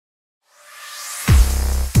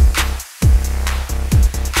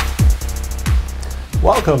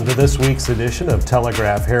Welcome to this week's edition of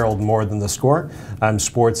Telegraph Herald More Than the Score. I'm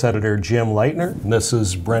sports editor Jim Leitner. This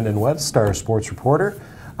is Brenden West, our sports reporter.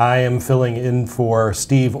 I am filling in for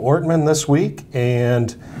Steve Ortman this week,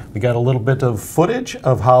 and we got a little bit of footage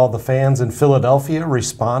of how the fans in Philadelphia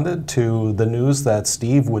responded to the news that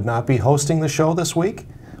Steve would not be hosting the show this week.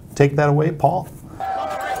 Take that away, Paul.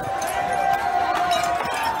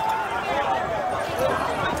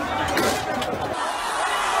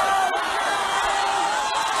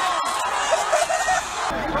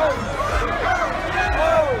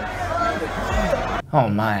 Oh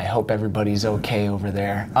my, I hope everybody's okay over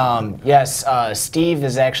there. Yes, Steve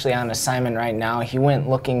is actually on assignment right now. He went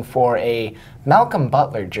looking for a Malcolm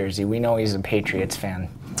Butler jersey. We know he's a Patriots fan.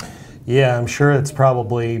 Yeah, I'm sure it's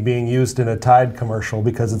probably being used in a Tide commercial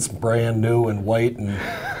because it's brand new and white and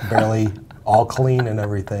barely all clean and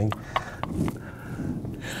everything.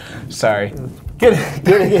 Sorry.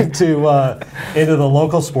 Getting into the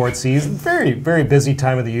local sports season, very busy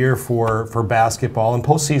time of the year for basketball, and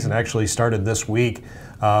postseason actually started this week.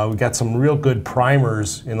 We got some real good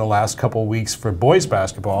primers in the last couple of weeks for boys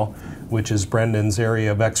basketball, which is Brendan's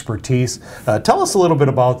area of expertise. Tell us a little bit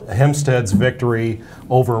about Hempstead's victory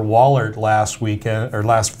over Wahlert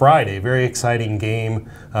last Friday. Very exciting game.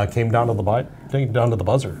 Came down to the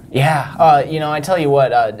buzzer. Yeah, I tell you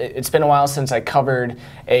what, it's been a while since I covered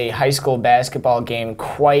a high school basketball game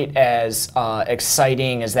quite as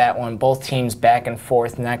exciting as that one. Both teams back and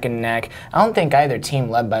forth, neck and neck. I don't think either team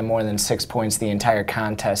led by more than 6 points the entire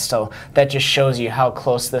contest, so that just shows you how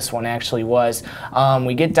close this one actually was.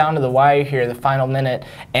 We get down to the wire here, the final minute,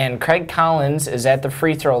 and Craig Collins is at the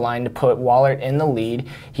free throw line to put Wahlert in the lead.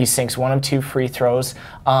 He sinks one of two free throws,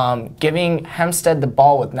 giving Hempstead the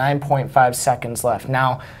ball with 9.5 seconds left.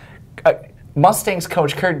 Now, Mustangs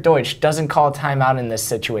coach Kurt Deutsch doesn't call a timeout in this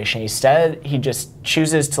situation. Instead, he just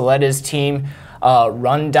chooses to let his team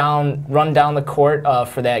run down the court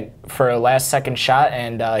for a last second shot,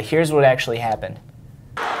 and here's what actually happened.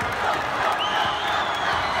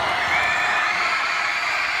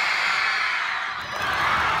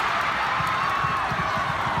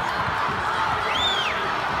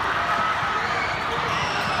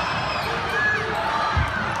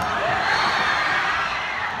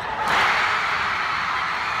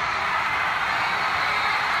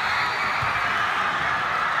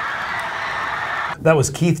 That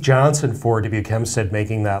was Keith Johnson for Dubuque Hempstead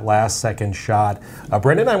making that last second shot.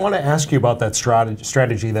 Brendan, I want to ask you about that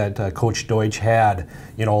strategy that Coach Deutsch had.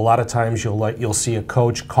 You know, a lot of times you'll see a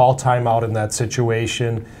coach call timeout in that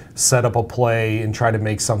situation, set up a play, and try to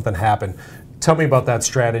make something happen. Tell me about that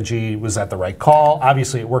strategy. Was that the right call?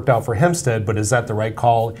 Obviously, it worked out for Hempstead, but is that the right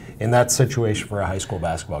call in that situation for a high school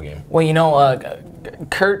basketball game? Well,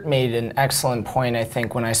 Kurt made an excellent point, I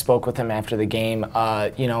think, when I spoke with him after the game.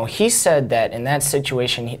 He said that in that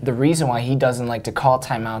situation, the reason why he doesn't like to call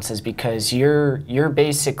timeouts is because you're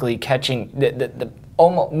basically catching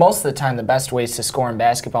most of the time, the best ways to score in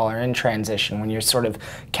basketball are in transition, when you're sort of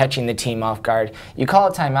catching the team off guard. You call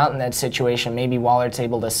a timeout in that situation, maybe Wahlert's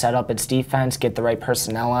able to set up its defense, get the right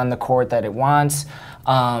personnel on the court that it wants.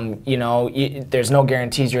 There's no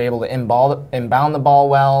guarantees you're able to inbound the ball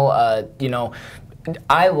well.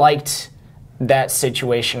 I liked that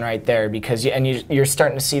situation right there because you're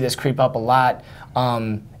starting to see this creep up a lot.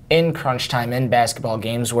 In crunch time in basketball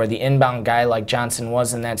games, where the inbound guy like Johnson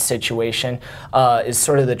was in that situation is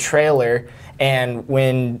sort of the trailer, and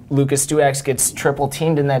when Lucas Duax gets triple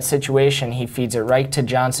teamed in that situation, he feeds it right to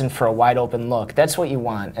Johnson for a wide open look. That's what you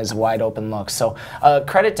want, as a wide open look. So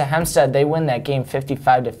credit to Hempstead, they win that game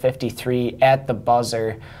 55-53 at the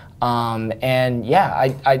buzzer. And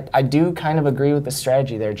yeah, I do kind of agree with the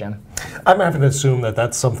strategy there, Jim. I'm having to assume that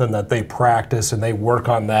that's something that they practice and they work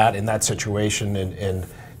on that in that situation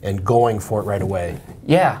and going for it right away.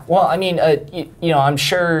 Yeah, well, I mean, I'm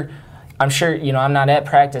sure, I'm not at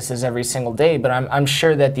practices every single day, but I'm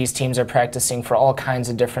sure that these teams are practicing for all kinds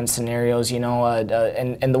of different scenarios,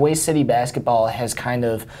 and the way city basketball has kind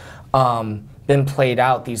of been played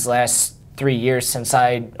out these last 3 years since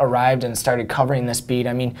I arrived and started covering this beat.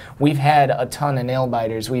 I mean, we've had a ton of nail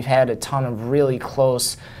biters. We've had a ton of really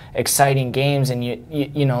close, exciting games, and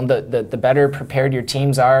the better prepared your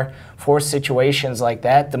teams are for situations like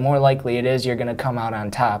that, the more likely it is you're going to come out on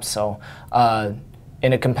top. So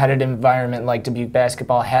in a competitive environment like Dubuque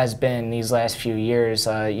basketball has been these last few years,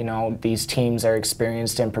 these teams are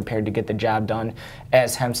experienced and prepared to get the job done,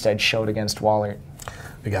 as Hempstead showed against Wahlert.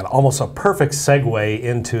 We got almost a perfect segue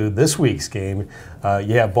into this week's game.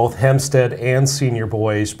 You have both Hempstead and senior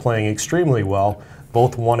boys playing extremely well.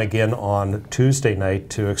 Both won again on Tuesday night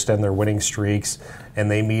to extend their winning streaks, and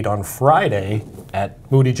they meet on Friday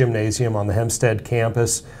at Moody Gymnasium on the Hempstead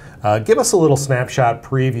campus. Give us a little snapshot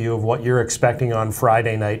preview of what you're expecting on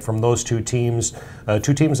Friday night from those two teams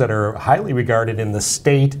that are highly regarded in the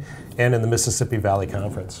state and in the Mississippi Valley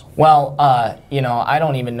Conference. Well, I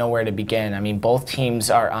don't even know where to begin. I mean, both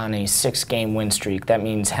teams are on a 6-game win streak. That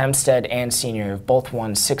means Hempstead and Senior have both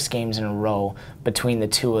won 6 games in a row between the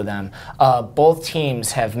two of them. Both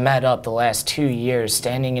teams have met up the last 2 years,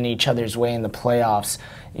 standing in each other's way in the playoffs.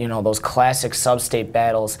 You know, those classic sub-state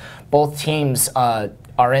battles. Both teams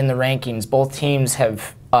are in the rankings. Both teams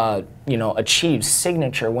have achieved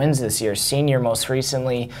signature wins this year. Senior most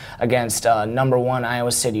recently against #1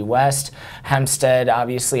 Iowa City West. Hempstead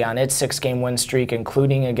obviously on its 6-game win streak,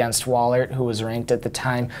 including against Wahlert, who was ranked at the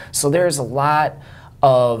time. So there's a lot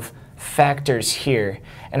of factors here.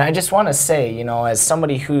 And I just want to say, as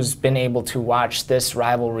somebody who's been able to watch this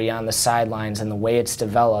rivalry on the sidelines and the way it's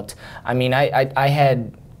developed, I mean, I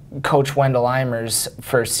had Coach Wendell Eimers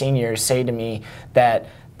for Senior say to me that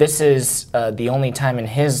this is the only time in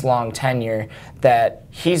his long tenure that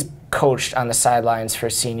he's coached on the sidelines for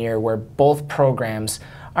Senior where both programs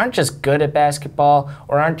aren't just good at basketball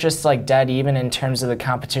or aren't just like dead even in terms of the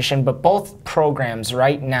competition, but both programs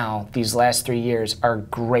right now, these last 3 years, are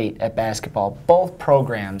great at basketball. Both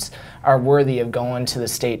programs are worthy of going to the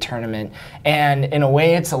state tournament. And in a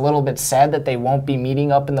way, it's a little bit sad that they won't be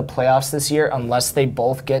meeting up in the playoffs this year unless they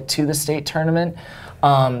both get to the state tournament.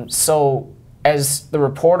 So as a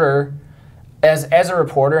reporter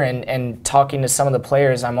and talking to some of the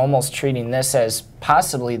players, I'm almost treating this as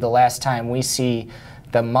possibly the last time we see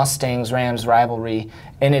the Mustangs-Rams rivalry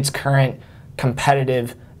in its current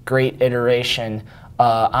competitive, great iteration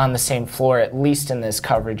on the same floor, at least in this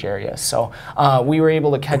coverage area. So we were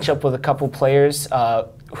able to catch up with a couple players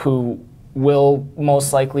who will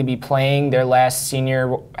most likely be playing their last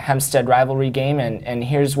Senior Hempstead rivalry game, and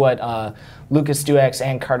here's what Lucas Duax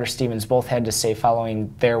and Carter Stevens both had to say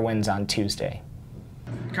following their wins on Tuesday.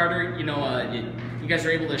 Carter, you guys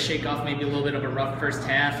were able to shake off maybe a little bit of a rough first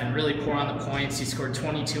half and really pour on the points. You scored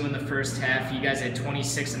 22 in the first half. You guys had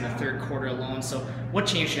 26 in the third quarter alone. So what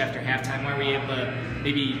changed after halftime? Why were you able to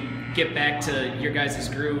maybe get back to your guys'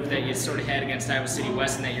 groove that you sort of had against Iowa City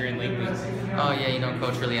West and that you're in league with? Oh yeah,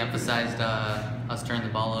 Coach really emphasized us turning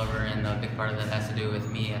the ball over, and a big part of that has to do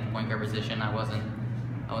with me at the point guard position. I wasn't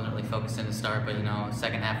really focused in the start, but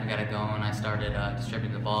second half we got it going. I started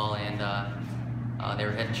distributing the ball, and they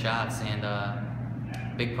were hitting shots. And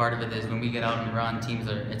big part of it is when we get out and run,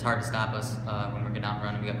 it's hard to stop us when we're getting out and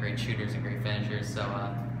running. We got great shooters and great finishers, so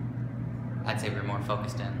I'd say we were more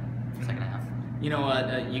focused in the second half.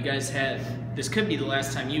 You guys this could be the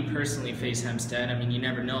last time you personally face Hempstead. I mean, you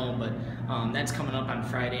never know, but that's coming up on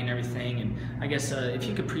Friday and everything. And I guess if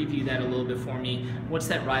you could preview that a little bit for me, what's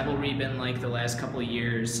that rivalry been like the last couple of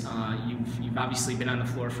years? You've obviously been on the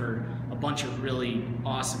floor for a bunch of really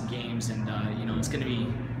awesome games, and it's going to be.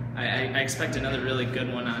 I expect another really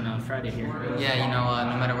good one on Friday here. Yeah,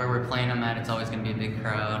 no matter where we're playing them at, it's always going to be a big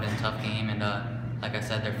crowd and tough game. And like I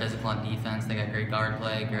said, they're physical on defense. They got great guard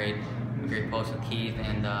play, great post with Keith,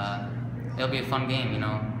 and it'll be a fun game.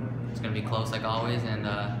 It's going to be close like always, and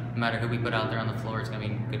no matter who we put out there on the floor, it's going to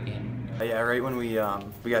be a good game. Yeah, right when we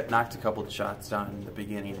got knocked a couple of shots down in the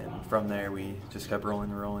beginning, and from there we just kept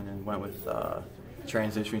rolling and went with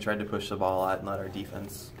transition. We tried to push the ball out and let our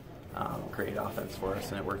defense create offense for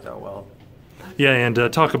us, and it worked out well. Yeah,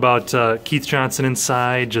 and talk about Keith Johnson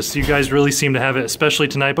inside. Just you guys really seem to have it, especially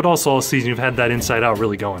tonight, but also all season. You've had that inside out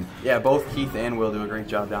really going. Yeah, both Keith and Will do a great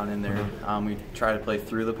job down in there. We try to play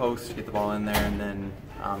through the post, get the ball in there, and then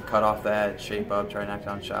cut off that, shape up, try to knock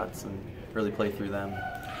down shots, and really play through them.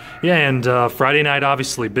 Yeah, and Friday night,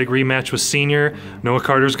 obviously, big rematch with Senior. Noah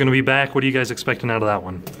Carter's going to be back. What are you guys expecting out of that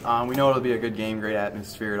one? We know it'll be a good game, great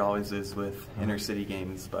atmosphere. It always is with inter-city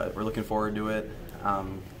games, but we're looking forward to it.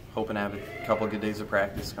 Hoping to have a couple of good days of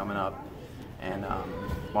practice coming up and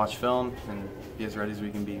watch film and be as ready as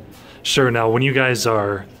we can be. Sure. Now, when you guys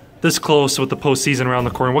are this close with the postseason around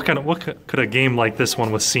the corner, what could a game like this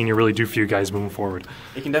one with Senior really do for you guys moving forward?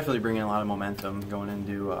 It can definitely bring in a lot of momentum going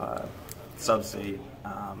into sub-state,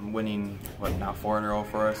 winning, now 4 in a row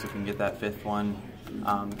for us. If we can get that 5th one,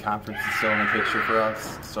 conference is still in the picture for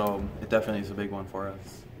us, so it definitely is a big one for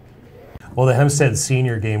us. Well, the Hempstead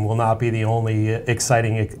Senior game will not be the only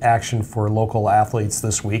exciting action for local athletes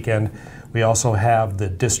this weekend. We also have the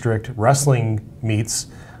district wrestling meets,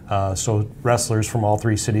 so wrestlers from all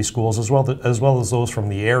 3 city schools, as well as those from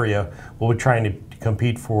the area, will be trying to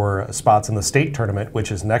compete for spots in the state tournament, which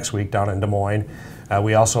is next week down in Des Moines.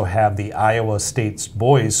 We also have the Iowa State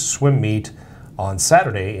boys swim meet on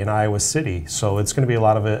Saturday in Iowa City. So it's going to be a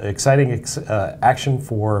lot of exciting action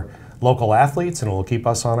for local athletes, and it will keep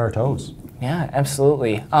us on our toes. Yeah,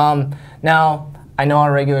 absolutely. Now, I know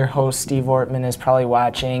our regular host, Steve Ortman, is probably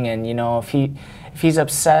watching, and if he's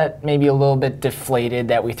upset, maybe a little bit deflated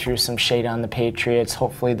that we threw some shade on the Patriots,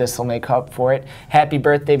 hopefully this will make up for it. Happy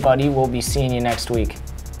birthday, buddy. We'll be seeing you next week.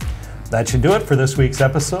 That should do it for this week's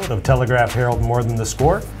episode of Telegraph Herald More Than the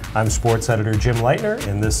Score. I'm sports editor Jim Leitner,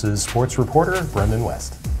 and this is sports reporter Brenden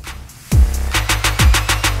West.